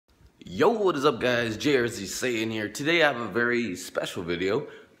Yo, what is up guys, JrzSaiyan here. Today I have a very special video,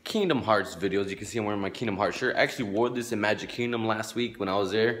 Kingdom Hearts video. As you can see, I'm wearing my Kingdom Hearts shirt. I actually wore this in Magic Kingdom last week when I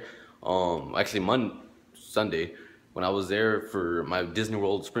was there. Sunday, when I was there for my Disney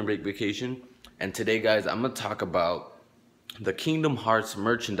World spring break vacation. And today guys, I'm gonna talk about the Kingdom Hearts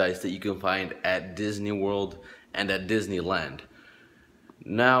merchandise that you can find at Disney World and at Disneyland.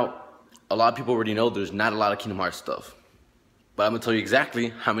 Now, a lot of people already know there's not a lot of Kingdom Hearts stuff. But I'm gonna tell you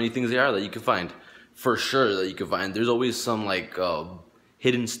exactly how many things there are that you can find. For sure that you can find. There's always some like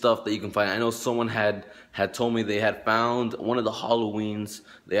hidden stuff that you can find. I know someone had told me they had found one of the Halloweens.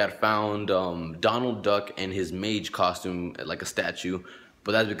 They had found Donald Duck and his mage costume, like a statue.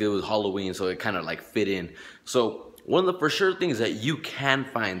 But that's because it was Halloween, so it kind of like fit in. So one of the for sure things that you can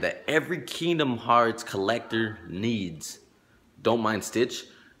find that every Kingdom Hearts collector needs. Don't mind Stitch,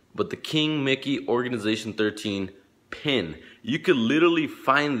 but the King Mickey Organization 13 pin. You could literally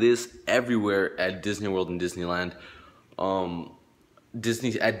find this everywhere at Disney World and Disneyland.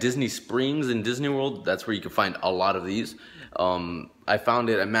 At Disney Springs in Disney World, that's where you can find a lot of these. I found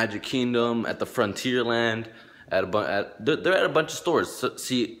it at Magic Kingdom, at the Frontierland, they're at a bunch of stores. So,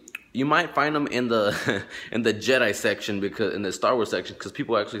 see, you might find them in the in the Jedi section, because in the Star Wars section, because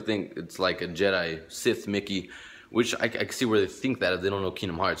people actually think it's like a Jedi Sith Mickey, which I can see where they think that if they don't know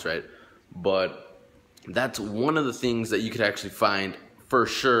Kingdom Hearts, right? But that's one of the things that you could actually find for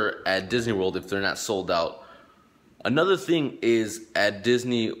sure at Disney World if they're not sold out. Another thing is at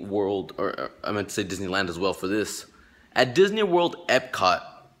Disney World, or I meant to say Disneyland as well for this. At Disney World Epcot,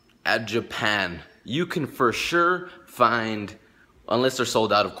 at Japan, you can for sure find, unless they're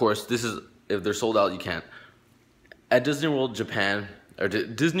sold out, of course, this is, if they're sold out, you can't. At Disney World Japan, or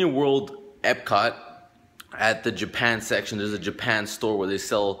Disney World Epcot, at the Japan section, there's a Japan store where they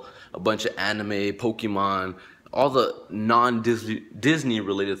sell a bunch of anime, Pokemon, all the non-Disney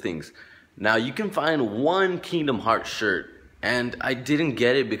related things. Now you can find one Kingdom Hearts shirt, and I didn't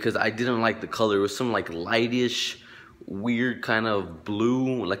get it because I didn't like the color. It was some like lightish, weird kind of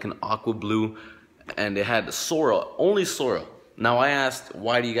blue, like an aqua blue, and it had Sora, only Sora. Now I asked,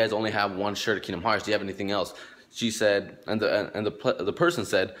 why do you guys only have one shirt of Kingdom Hearts? Do you have anything else? She said, and the person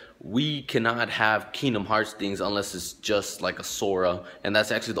said, we cannot have Kingdom Hearts things unless it's just like a Sora, and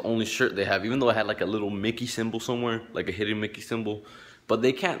that's actually the only shirt they have. Even though it had like a little Mickey symbol somewhere, like a hidden Mickey symbol, but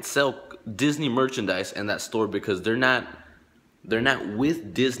they can't sell Disney merchandise in that store because they're not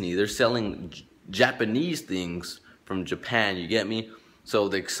with Disney. They're selling Japanese things from Japan. You get me? So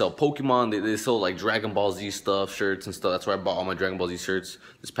they sell Pokemon. They sell like Dragon Ball Z stuff, shirts and stuff. That's where I bought all my Dragon Ball Z shirts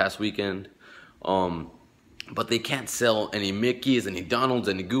this past weekend. But they can't sell any Mickeys, any Donalds,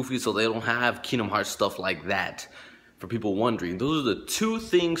 any Goofies, so they don't have Kingdom Hearts stuff like that. For people wondering, those are the two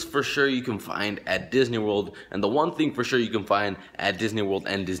things for sure you can find at Disney World, and the one thing for sure you can find at Disney World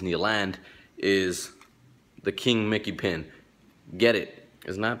and Disneyland is the King Mickey pin. Get it.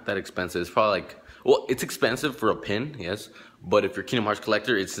 It's not that expensive. It's probably like, well, it's expensive for a pin, yes, but if you're a Kingdom Hearts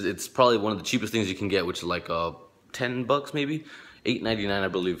collector, it's probably one of the cheapest things you can get, which is like $10 maybe, $8.99 I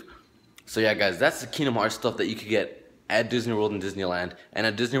believe. So yeah guys, that's the Kingdom Hearts stuff that you could get at Disney World and Disneyland. And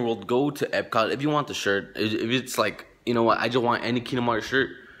at Disney World, go to Epcot if you want the shirt. If it's like, you know what, I just want any Kingdom Hearts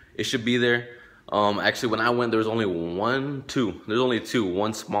shirt, it should be there. Actually when I went, there was only there's only two,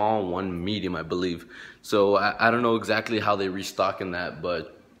 one small, one medium I believe. So I don't know exactly how they restock in that,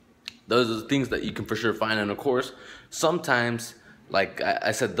 but those are the things that you can for sure find. And of course, sometimes, like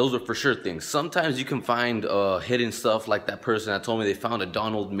I said, those are for sure things. Sometimes you can find hidden stuff, like that person that told me they found a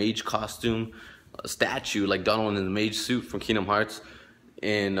Donald mage costume, a statue, like Donald in the mage suit from Kingdom Hearts,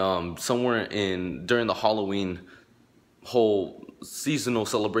 in somewhere during the Halloween whole seasonal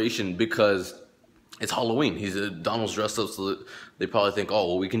celebration, because it's Halloween. Donald's dressed up, so they probably think, oh,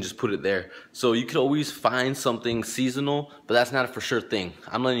 well, we can just put it there. So you could always find something seasonal, but that's not a for sure thing.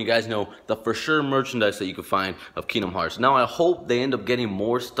 I'm letting you guys know the for sure merchandise that you can find of Kingdom Hearts. Now I hope they end up getting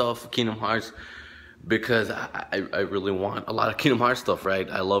more stuff of Kingdom Hearts, because I really want a lot of Kingdom Hearts stuff, right?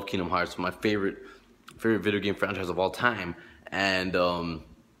 I love Kingdom Hearts, my favorite video game franchise of all time, and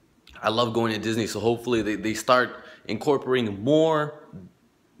I love going to Disney. So hopefully they start incorporating more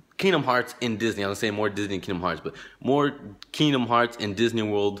Kingdom Hearts in Disney. I'm gonna say more Disney and Kingdom Hearts, but more Kingdom Hearts in Disney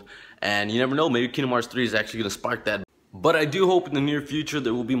World. And you never know, maybe Kingdom Hearts 3 is actually gonna spark that. But I do hope in the near future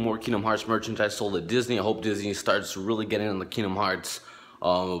there will be more Kingdom Hearts merchandise sold at Disney. I hope Disney starts really getting on the Kingdom Hearts,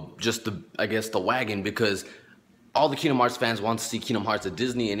 I guess the wagon, because all the Kingdom Hearts fans want to see Kingdom Hearts at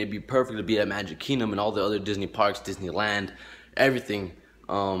Disney, and it'd be perfect to be at Magic Kingdom and all the other Disney parks, Disneyland, everything.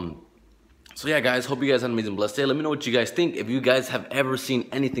 So yeah guys, hope you guys had an amazing blessed day. Let me know what you guys think. If you guys have ever seen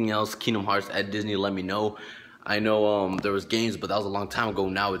anything else Kingdom Hearts at Disney, let me know. I know there was games, but that was a long time ago.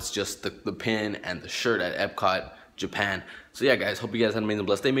 Now it's just the pin and the shirt at Epcot, Japan. So yeah, guys, hope you guys had an amazing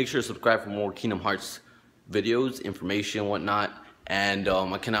blessed day. Make sure to subscribe for more Kingdom Hearts videos, information, whatnot. And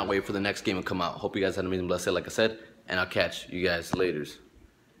I cannot wait for the next game to come out. Hope you guys had an amazing blessed day, like I said. And I'll catch you guys later.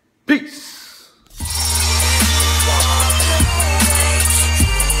 Peace!